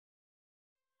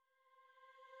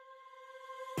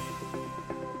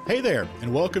Hey there,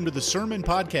 and welcome to the Sermon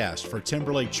Podcast for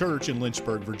Timberlake Church in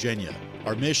Lynchburg, Virginia.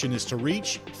 Our mission is to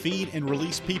reach, feed, and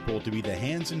release people to be the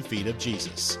hands and feet of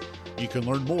Jesus. You can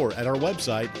learn more at our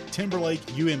website,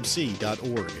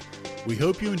 timberlakeumc.org. We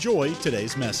hope you enjoy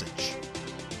today's message.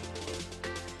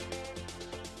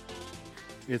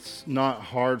 It's not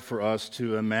hard for us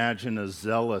to imagine a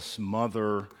zealous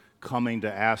mother coming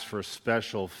to ask for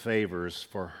special favors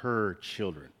for her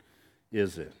children,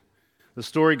 is it? The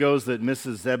story goes that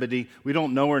Mrs. Zebedee, we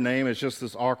don't know her name, it's just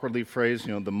this awkwardly phrased,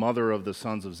 the mother of the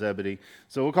sons of Zebedee.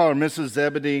 So we'll call her Mrs.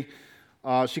 Zebedee.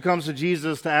 She comes to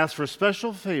Jesus to ask for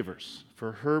special favors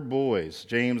for her boys,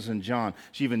 James and John.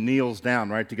 She even kneels down,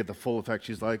 right, to get the full effect.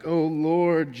 She's like, "Oh,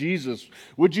 Lord Jesus,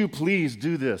 would you please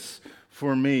do this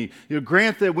for me?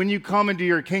 Grant that when you come into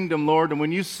your kingdom, Lord, and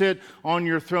when you sit on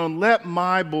your throne, let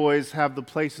my boys have the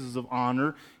places of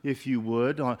honor, if you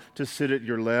would, to sit at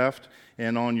your left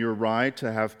and on your right,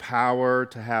 to have power,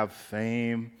 to have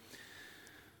fame."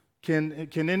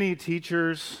 Can any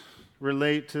teachers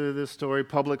relate to this story?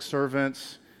 Public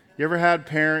servants? You ever had a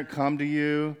parent come to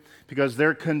you because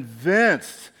they're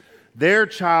convinced their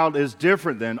child is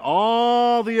different than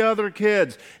all the other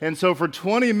kids, and so for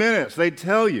 20 minutes they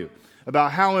tell you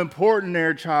about how important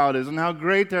their child is and how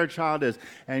great their child is,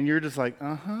 and you're just like,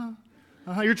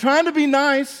 You're trying to be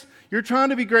nice. You're trying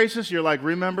to be gracious. You're like,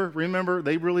 remember,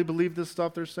 they really believe this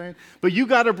stuff they're saying. But you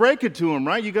got to break it to them,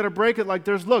 right? You got to break it like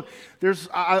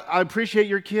I appreciate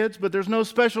your kids, but there's no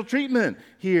special treatment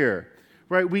here,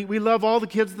 right? We love all the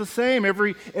kids the same.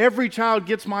 Every child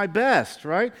gets my best,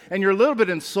 right? And you're a little bit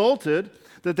insulted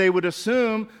that they would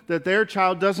assume that their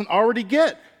child doesn't already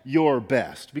get your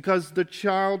best because the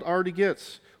child already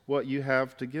gets what you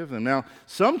have to give them. Now,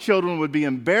 some children would be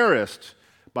embarrassed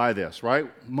by this, right?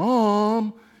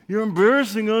 Mom, you're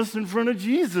embarrassing us in front of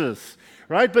Jesus,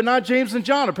 right? But not James and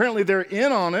John. Apparently they're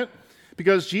in on it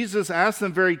because Jesus asked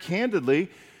them very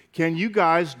candidly, "Can you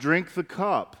guys drink the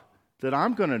cup that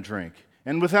I'm going to drink?"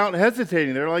 And without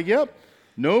hesitating, they're like, "Yep,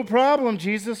 no problem,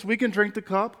 Jesus, we can drink the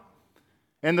cup."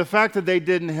 And the fact that they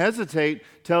didn't hesitate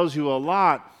tells you a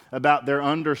lot about their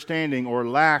understanding or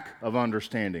lack of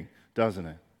understanding, doesn't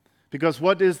it? Because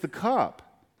what is the cup?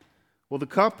 Well, the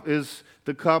cup is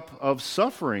the cup of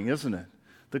suffering, isn't it?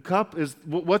 The cup is,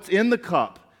 what's in the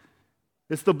cup?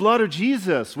 It's the blood of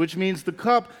Jesus, which means the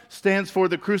cup stands for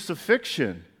the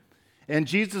crucifixion. And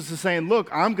Jesus is saying, look,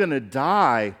 I'm going to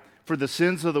die for the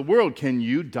sins of the world. Can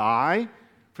you die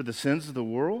for the sins of the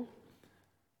world?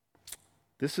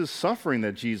 This is suffering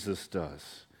that Jesus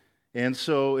does. And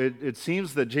so it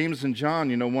seems that James and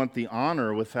John, want the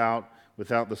honor without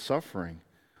the suffering.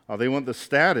 They want the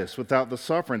status without the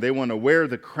suffering. They want to wear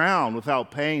the crown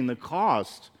without paying the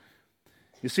cost.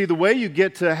 You see, the way you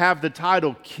get to have the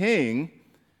title king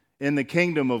in the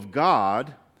kingdom of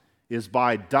God is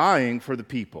by dying for the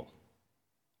people,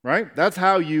 right? That's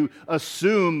how you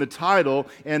assume the title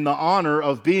and the honor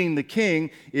of being the king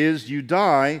is you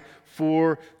die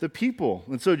for the people.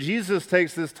 And so Jesus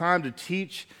takes this time to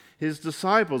teach his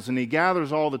disciples, and he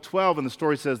gathers all the 12, and the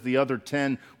story says the other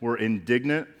 10 were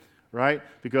indignant, right?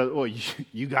 Because,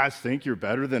 you guys think you're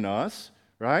better than us?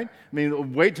 Right? I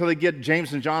mean, wait till they get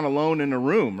James and John alone in a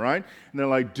room, right? And they're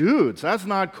like, dudes, that's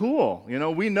not cool.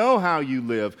 We know how you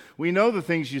live. We know the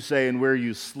things you say and where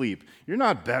you sleep. You're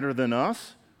not better than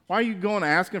us. Why are you going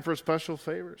asking for special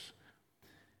favors?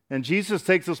 And Jesus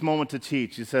takes this moment to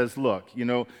teach. He says, look,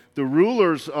 the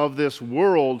rulers of this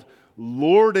world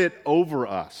lord it over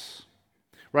us.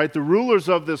 Right? The rulers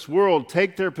of this world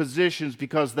take their positions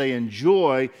because they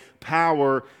enjoy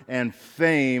power and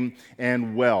fame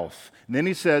and wealth. And then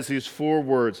he says these 4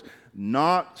 words,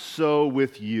 not so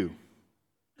with you.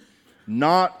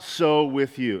 Not so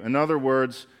with you. In other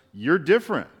words, you're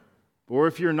different. Or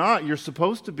if you're not, you're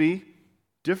supposed to be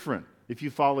different if you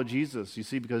follow Jesus. You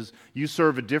see, because you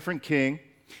serve a different king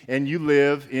and you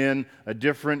live in a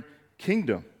different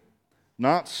kingdom.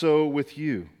 Not so with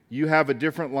you. You have a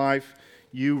different life.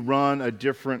 You run a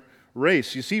different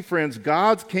race. You see, friends,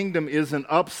 God's kingdom is an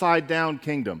upside-down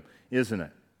kingdom, isn't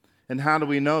it? And how do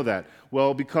we know that?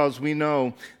 Well, because we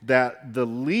know that the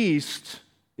least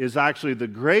is actually the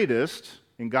greatest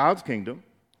in God's kingdom.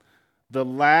 The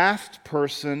last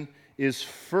person is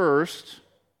first,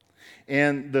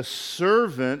 and the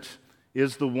servant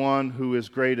is the one who is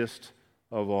greatest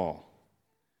of all.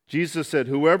 Jesus said,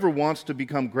 "Whoever wants to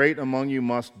become great among you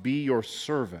must be your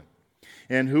servant.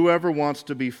 And whoever wants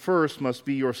to be first must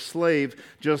be your slave,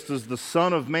 just as the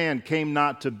Son of Man came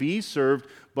not to be served,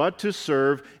 but to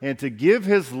serve and to give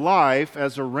his life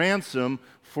as a ransom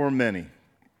for many."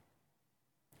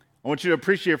 I want you to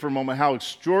appreciate for a moment how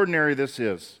extraordinary this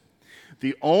is.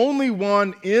 the only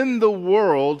one in the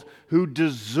world who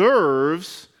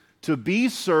deserves to be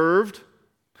served,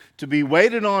 to be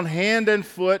waited on hand and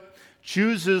foot,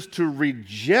 chooses to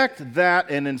reject that,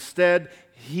 and instead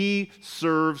he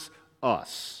serves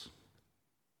us.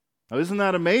 Now, isn't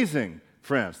that amazing,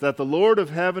 friends, that the Lord of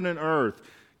heaven and earth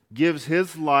gives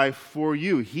his life for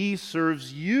you? He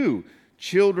serves you,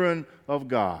 children of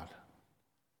God,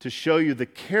 to show you the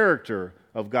character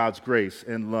of God's grace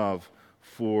and love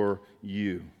for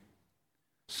you.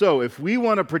 So, if we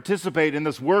want to participate in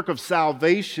this work of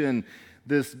salvation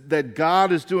that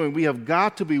God is doing, we have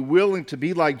got to be willing to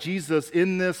be like Jesus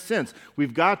in this sense.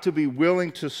 We've got to be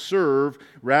willing to serve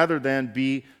rather than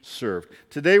be served.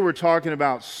 Today we're talking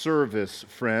about service,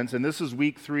 friends, and this is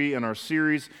week 3 in our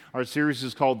series. Our series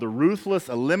is called The Ruthless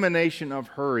Elimination of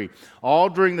Hurry. All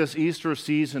during this Easter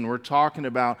season, we're talking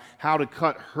about how to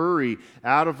cut hurry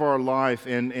out of our life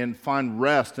and find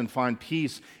rest and find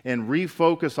peace and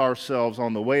refocus ourselves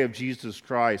on the way of Jesus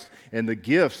Christ and the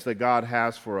gifts that God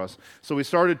has for us. So we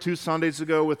started 2 Sundays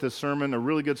ago with a sermon, a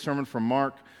really good sermon from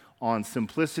Mark on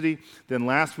simplicity. Then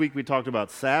last week we talked about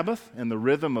Sabbath and the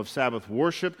rhythm of Sabbath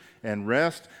worship and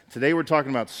rest. Today we're talking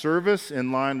about service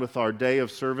in line with our day of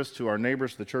service to our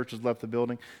neighbors. The church has left the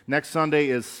building. Next Sunday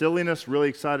is silliness. Really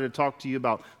excited to talk to you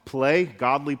about play,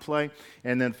 godly play.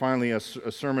 And then finally a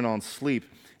sermon on sleep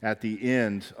at the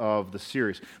end of the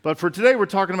series. But for today, we're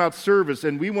talking about service,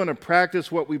 and we want to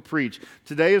practice what we preach.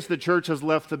 Today, as the church has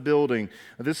left the building,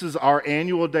 this is our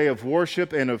annual day of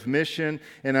worship and of mission,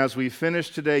 and as we finish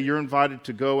today, you're invited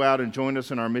to go out and join us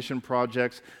in our mission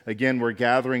projects. Again, we're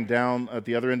gathering down at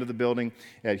the other end of the building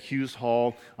at Hughes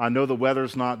Hall. I know the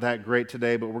weather's not that great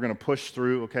today, but we're going to push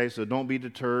through, okay? So don't be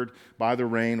deterred by the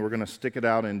rain. We're going to stick it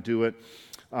out and do it.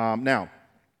 Now,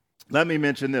 let me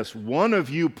mention this. One of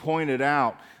you pointed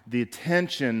out the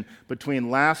tension between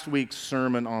last week's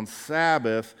sermon on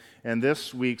Sabbath and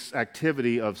this week's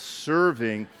activity of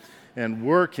serving and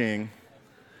working.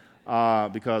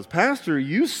 Because, Pastor,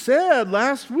 you said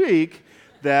last week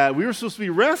that we were supposed to be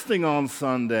resting on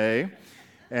Sunday,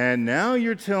 and now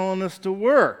you're telling us to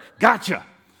work. Gotcha!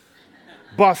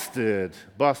 Busted.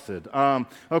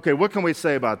 Okay, what can we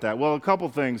say about that? Well, a couple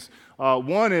things.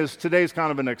 One is today's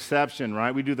kind of an exception,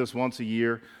 right? We do this once a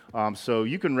year, so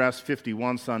you can rest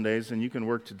 51 Sundays and you can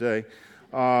work today.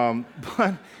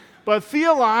 But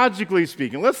theologically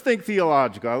speaking, let's think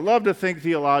theologically. I love to think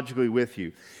theologically with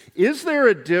you. Is there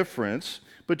a difference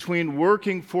between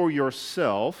working for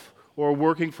yourself or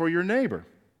working for your neighbor?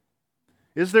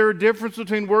 Is there a difference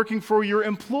between working for your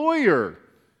employer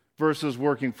versus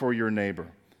working for your neighbor?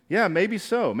 Yeah, maybe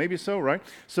so, right?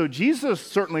 So Jesus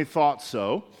certainly thought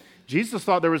so. Jesus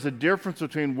thought there was a difference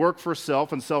between work for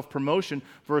self and self-promotion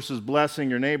versus blessing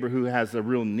your neighbor who has a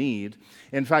real need.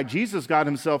 In fact, Jesus got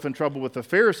himself in trouble with the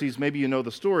Pharisees, maybe you know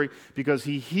the story, because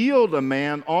he healed a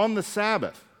man on the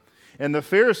Sabbath. And the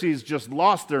Pharisees just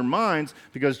lost their minds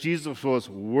because Jesus was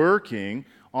working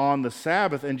on the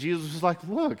Sabbath. And Jesus was like,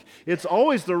 look, it's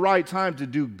always the right time to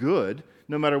do good,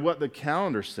 no matter what the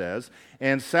calendar says.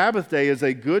 And Sabbath day is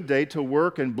a good day to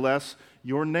work and bless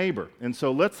your neighbor. And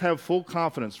so let's have full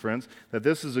confidence, friends, that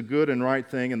this is a good and right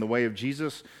thing in the way of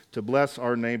Jesus to bless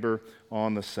our neighbor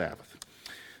on the Sabbath.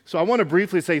 So I want to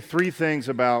briefly say 3 things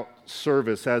about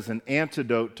service as an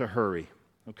antidote to hurry.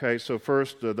 Okay, so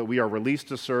first, that we are released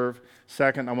to serve.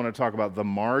 Second, I want to talk about the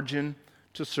margin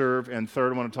to serve. And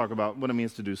third, I want to talk about what it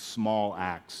means to do small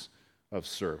acts of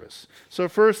service. So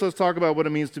first, let's talk about what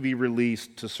it means to be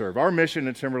released to serve. Our mission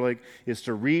at Timberlake is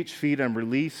to reach, feed, and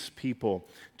release people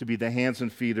to be the hands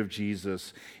and feet of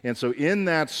Jesus. And so in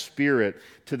that spirit,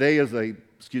 today is a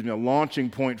launching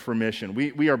point for mission.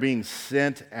 We are being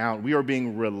sent out. We are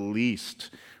being released,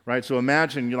 right? So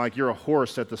imagine you're a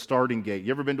horse at the starting gate.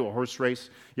 You ever been to a horse race?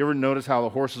 You ever notice how the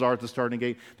horses are at the starting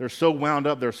gate? They're so wound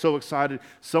up. They're so excited.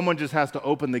 Someone just has to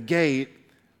open the gate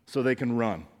so they can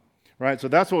run. Right, so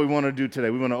that's what we want to do today.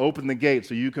 We want to open the gate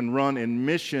so you can run in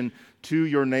mission to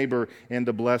your neighbor and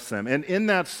to bless them. And in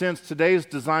that sense, today is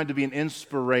designed to be an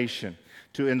inspiration,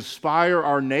 to inspire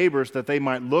our neighbors that they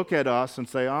might look at us and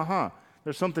say,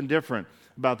 there's something different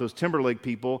about those Timberlake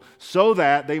people, so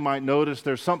that they might notice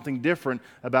there's something different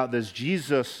about this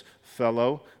Jesus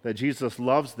fellow, that Jesus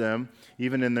loves them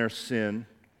even in their sin.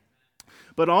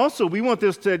 But also, we want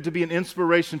this to be an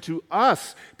inspiration to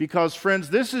us because, friends,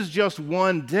 this is just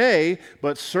one day,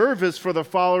 but service for the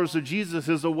followers of Jesus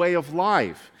is a way of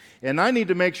life. And I need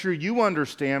to make sure you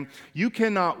understand you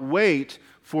cannot wait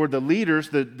for the leaders,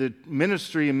 the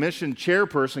ministry and mission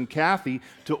chairperson, Kathy,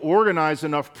 to organize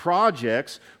enough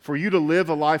projects for you to live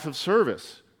a life of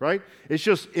service. right? It's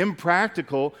just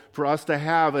impractical for us to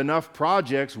have enough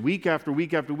projects week after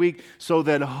week after week so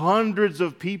that hundreds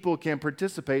of people can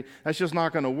participate. That's just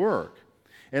not going to work.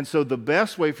 And so the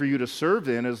best way for you to serve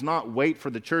then is not wait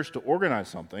for the church to organize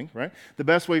something, right? The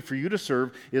best way for you to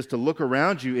serve is to look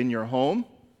around you in your home,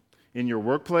 in your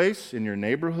workplace, in your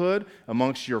neighborhood,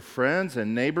 amongst your friends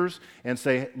and neighbors, and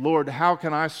say, Lord, how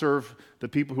can I serve the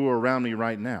people who are around me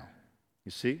right now?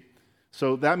 You see?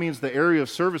 So that means the area of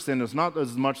service then is not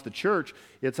as much the church,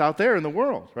 it's out there in the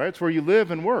world, right? It's where you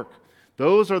live and work.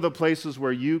 Those are the places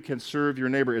where you can serve your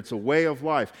neighbor. It's a way of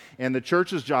life. And the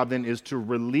church's job then is to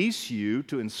release you,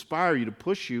 to inspire you, to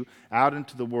push you out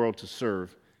into the world to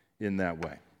serve in that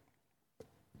way.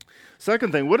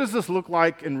 Second thing, what does this look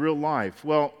like in real life?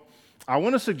 Well, I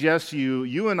want to suggest to you,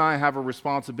 you and I have a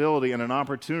responsibility and an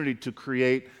opportunity to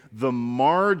create the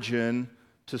margin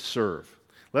to serve.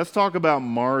 Let's talk about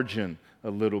margin a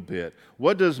little bit.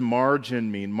 What does margin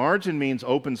mean? Margin means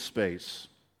open space.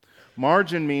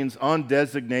 Margin means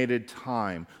undesignated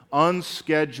time,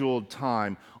 unscheduled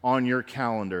time on your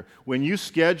calendar. When you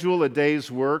schedule a day's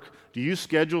work, do you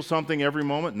schedule something every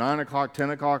moment, 9 o'clock, 10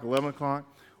 o'clock, 11 o'clock?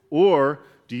 Or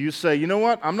do you say, you know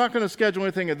what, I'm not going to schedule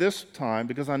anything at this time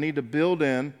because I need to build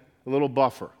in a little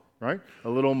buffer, right? A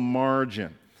little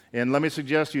margin. And let me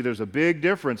suggest to you there's a big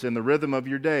difference in the rhythm of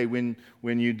your day when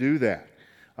you do that.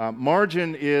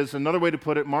 Margin is, another way to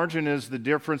put it, margin is the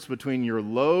difference between your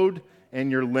load and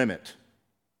your limit.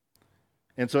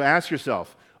 And so ask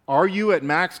yourself, are you at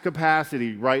max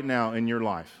capacity right now in your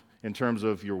life in terms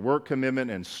of your work commitment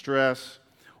and stress?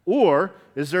 Or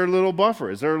is there a little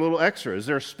buffer? Is there a little extra? Is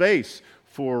there space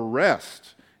for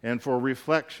rest and for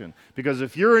reflection? Because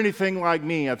if you're anything like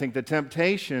me, I think the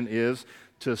temptation is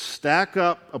to stack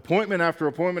up appointment after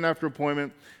appointment after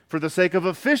appointment for the sake of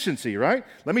efficiency, right?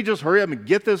 Let me just hurry up and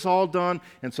get this all done,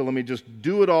 and so let me just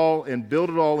do it all and build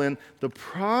it all in. The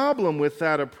problem with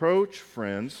that approach,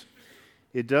 friends,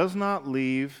 it does not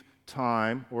leave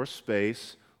time or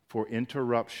space for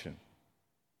interruption.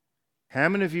 How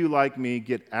many of you, like me,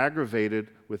 get aggravated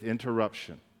with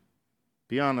interruption?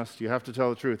 Be honest, you have to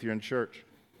tell the truth, you're in church.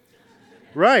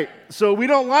 Right, so we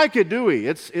don't like it, do we?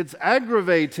 It's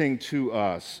aggravating to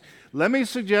us. Let me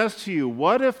suggest to you,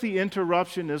 what if the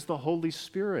interruption is the Holy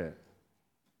Spirit?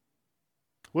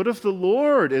 What if the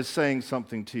Lord is saying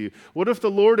something to you? What if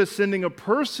the Lord is sending a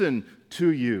person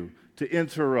to you to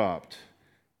interrupt?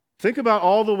 Think about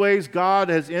all the ways God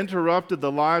has interrupted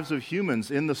the lives of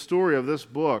humans in the story of this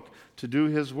book to do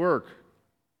His work.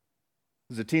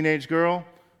 As a teenage girl,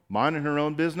 minding her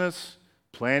own business,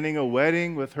 planning a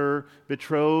wedding with her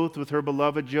betrothed, with her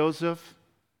beloved Joseph.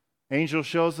 Angel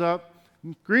shows up.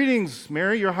 Greetings,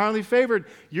 Mary, you're highly favored.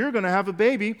 You're going to have a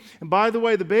baby. And by the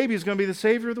way, the baby is going to be the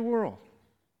Savior of the world.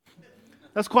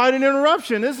 That's quite an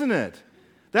interruption, isn't it?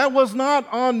 That was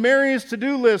not on Mary's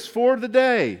to-do list for the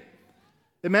day.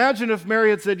 Imagine if Mary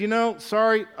had said,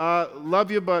 sorry, love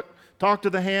you, but talk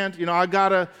to the hand. I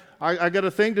got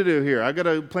a thing to do here. I got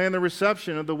to plan the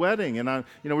reception of the wedding, and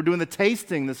we're doing the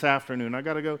tasting this afternoon. I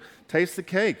got to go taste the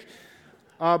cake.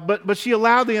 But she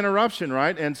allowed the interruption,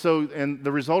 right? And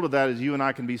the result of that is you and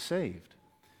I can be saved.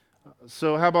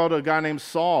 So how about a guy named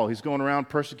Saul? He's going around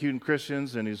persecuting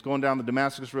Christians, and he's going down the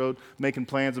Damascus road making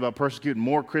plans about persecuting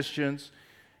more Christians.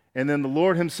 And then the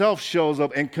Lord Himself shows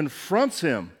up and confronts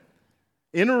him,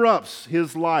 interrupts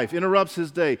his life, interrupts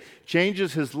his day,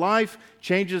 changes his life,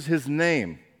 changes his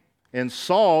name. And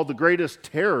Saul, the greatest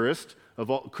terrorist of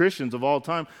all Christians of all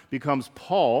time, becomes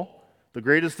Paul, the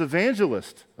greatest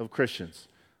evangelist of Christians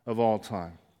of all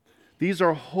time. These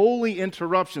are holy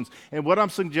interruptions. And what I'm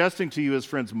suggesting to you is,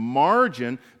 friends,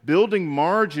 margin, building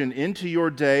margin into your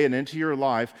day and into your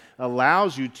life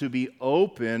allows you to be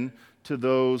open to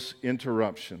those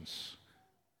interruptions.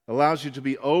 Allows you to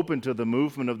be open to the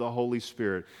movement of the Holy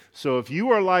Spirit. So if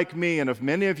you are like me, and if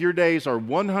many of your days are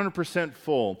 100%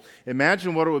 full,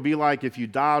 imagine what it would be like if you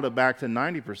dialed it back to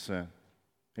 90%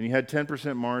 and you had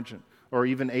 10% margin, or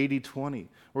even 80-20,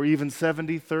 or even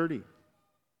 70-30.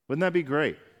 Wouldn't that be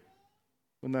great?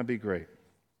 Wouldn't that be great?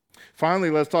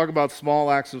 Finally, let's talk about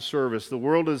small acts of service. The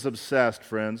world is obsessed,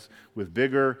 friends, with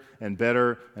bigger and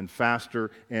better and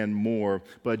faster and more.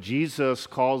 But Jesus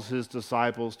calls His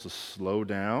disciples to slow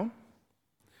down.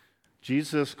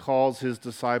 Jesus calls His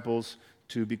disciples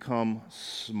to become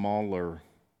smaller,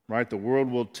 right? The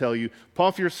world will tell you,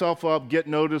 puff yourself up, get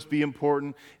noticed, be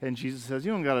important. And Jesus says,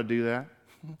 you don't got to do that.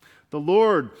 The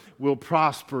Lord will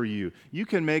prosper you. You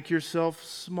can make yourself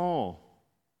small.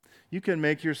 You can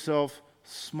make yourself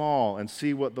small and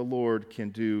see what the Lord can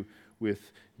do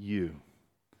with you.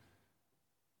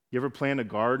 You ever plant a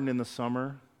garden in the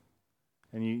summer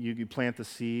and you plant the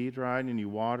seed, right, and you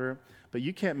water it, but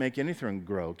you can't make anything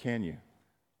grow, can you?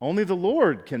 Only the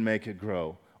Lord can make it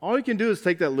grow. All you can do is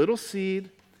take that little seed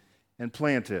and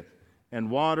plant it and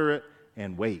water it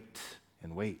and wait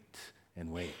and wait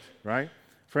and wait, right?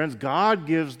 Friends, God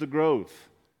gives the growth.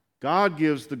 God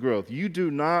gives the growth. You do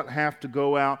not have to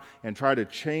go out and try to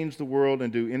change the world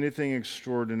and do anything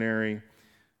extraordinary.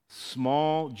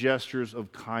 Small gestures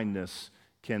of kindness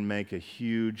can make a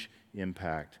huge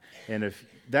impact. And if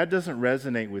that doesn't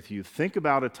resonate with you, think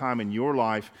about a time in your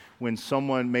life when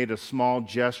someone made a small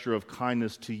gesture of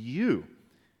kindness to you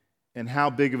and how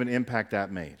big of an impact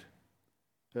that made.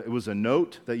 It was a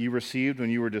note that you received when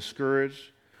you were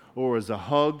discouraged, or as a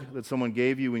hug that someone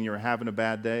gave you when you were having a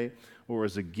bad day, or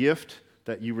as a gift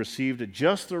that you received at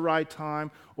just the right time,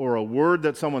 or a word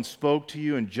that someone spoke to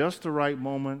you in just the right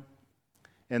moment.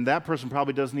 And that person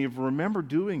probably doesn't even remember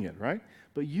doing it, right?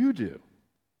 But you do.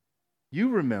 You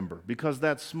remember, because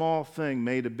that small thing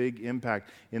made a big impact.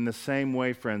 In the same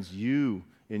way, friends, you,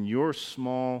 in your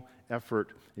small effort,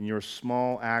 in your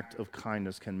small act of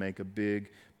kindness, can make a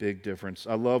big, big difference.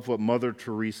 I love what Mother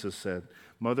Teresa said.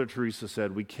 Mother Teresa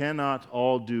said, "We cannot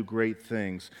all do great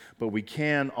things, but we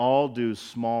can all do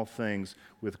small things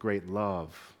with great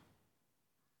love."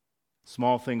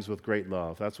 Small things with great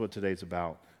love. That's what today's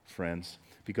about, friends,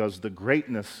 because the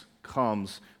greatness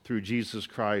comes through Jesus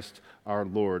Christ our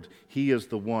Lord. He is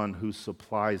the one who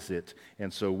supplies it.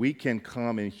 And so we can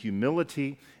come in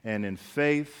humility and in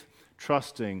faith,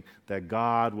 trusting that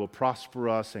God will prosper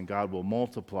us and God will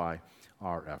multiply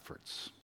our efforts.